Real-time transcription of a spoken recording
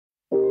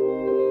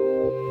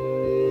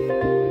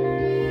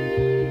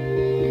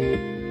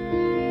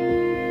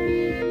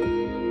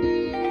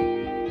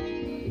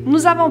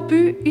Nous avons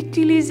pu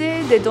utiliser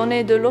des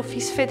données de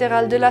l'Office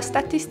fédéral de la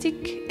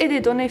statistique et des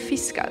données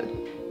fiscales.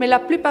 Mais la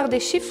plupart des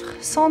chiffres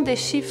sont des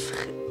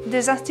chiffres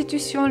des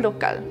institutions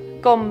locales,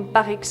 comme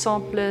par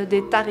exemple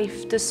des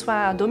tarifs de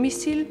soins à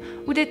domicile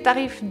ou des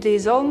tarifs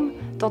des hommes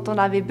dont on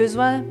avait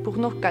besoin pour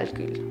nos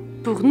calculs.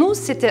 Pour nous,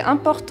 c'était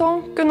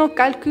important que nos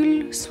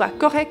calculs soient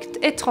corrects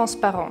et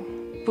transparents.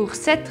 Pour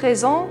cette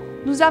raison,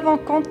 nous avons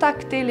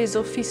contacté les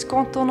offices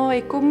cantonaux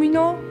et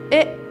communaux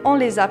et on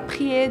les a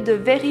priés de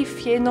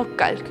vérifier nos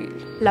calculs.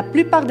 La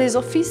plupart des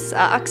offices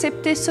a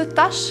accepté cette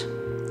tâche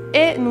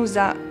et nous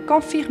a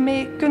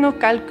confirmé que nos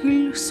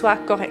calculs soient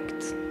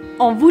corrects.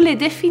 On voulait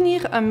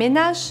définir un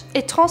ménage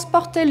et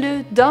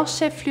transporter-le d'un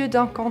chef-lieu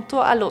d'un canton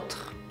à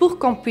l'autre pour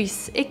qu'on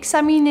puisse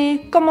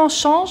examiner comment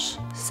change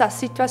sa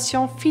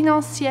situation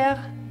financière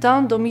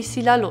d'un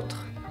domicile à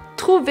l'autre.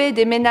 Trouver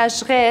des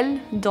ménages réels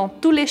dans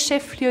tous les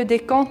chefs-lieux des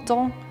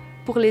cantons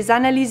pour les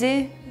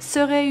analyser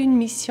serait une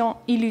mission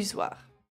illusoire.